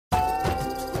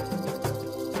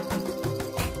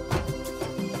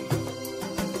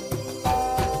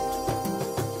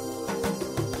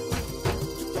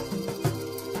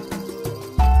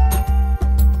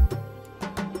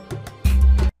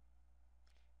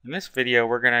In this video,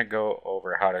 we're going to go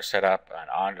over how to set up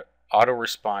an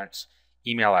auto-response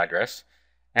email address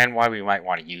and why we might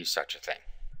want to use such a thing.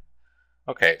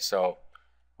 Okay, so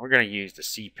we're going to use the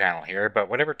cPanel here, but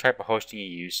whatever type of hosting you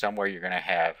use, somewhere you're going to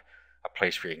have a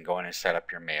place where you can go in and set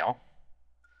up your mail.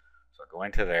 So go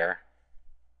into there,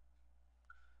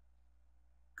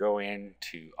 go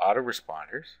into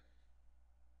autoresponders,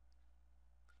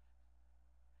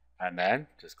 and then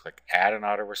just click Add an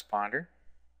autoresponder.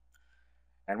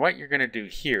 And what you're going to do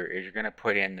here is you're going to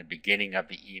put in the beginning of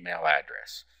the email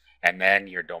address, and then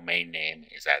your domain name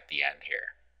is at the end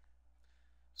here.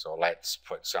 So let's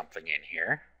put something in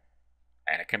here,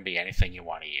 and it can be anything you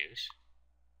want to use.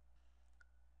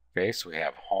 Okay, so we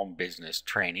have home business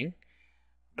training,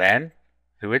 then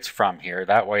who it's from here.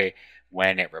 That way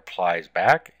when it replies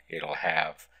back, it'll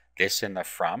have this in the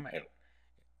from,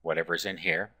 whatever's in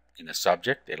here. In the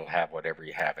subject, it'll have whatever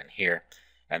you have in here,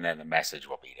 and then the message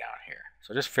will be down here.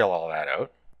 So just fill all that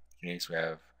out. Okay, so we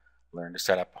have learn to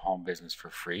set up a home business for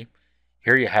free.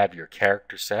 Here you have your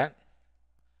character set,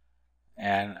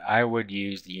 and I would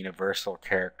use the universal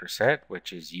character set,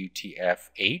 which is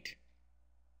UTF-8.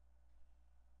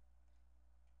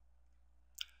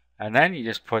 And then you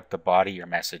just put the body of your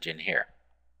message in here.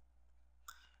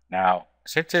 Now,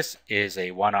 since this is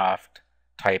a one-off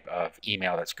type of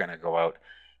email that's going to go out,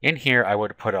 in here I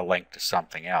would put a link to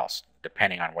something else,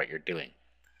 depending on what you're doing.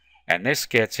 And this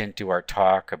gets into our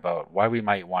talk about why we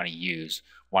might want to use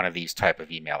one of these type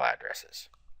of email addresses.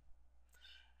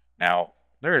 Now,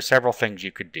 there are several things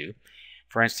you could do.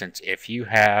 For instance, if you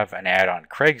have an ad on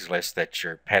Craigslist that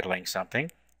you're peddling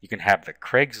something, you can have the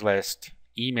Craigslist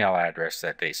email address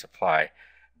that they supply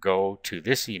go to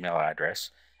this email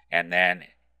address, and then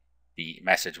the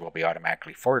message will be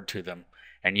automatically forwarded to them,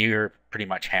 and you're pretty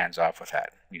much hands off with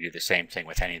that. You do the same thing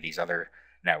with any of these other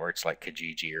networks like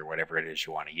Kijiji or whatever it is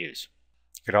you want to use.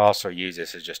 You could also use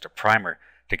this as just a primer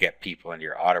to get people into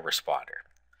your autoresponder.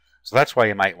 So that's why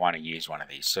you might want to use one of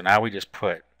these. So now we just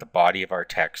put the body of our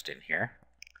text in here.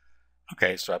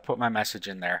 Okay, so I put my message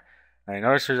in there. And I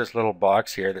notice there's this little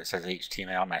box here that says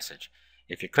HTML message.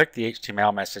 If you click the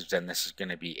HTML message, then this is going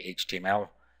to be HTML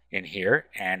in here.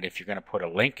 And if you're going to put a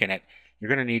link in it, you're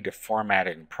going to need to format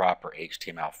it in proper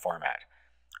HTML format.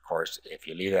 Of course, if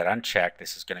you leave that unchecked,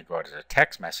 this is going to go out as a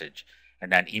text message,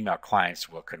 and then email clients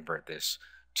will convert this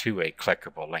to a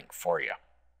clickable link for you.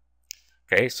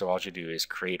 Okay, so all you do is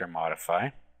create or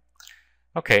modify.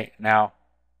 Okay, now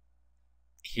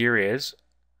here is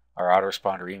our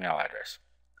autoresponder email address.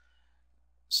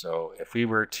 So if we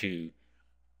were to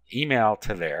email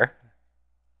to there,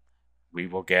 we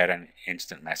will get an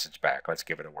instant message back. Let's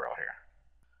give it a whirl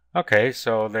here. Okay,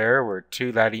 so there we're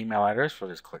to that email address.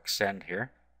 We'll just click send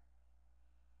here.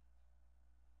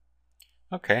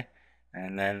 Okay,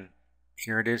 and then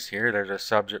here it is here. There's a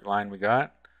subject line we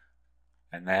got.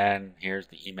 And then here's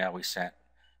the email we sent.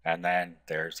 And then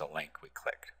there's the link we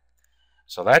clicked.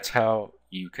 So that's how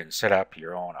you can set up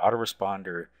your own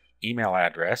autoresponder email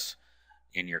address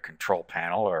in your control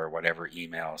panel or whatever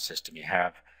email system you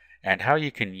have, and how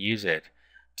you can use it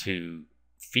to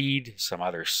feed some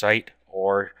other site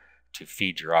or to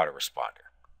feed your autoresponder.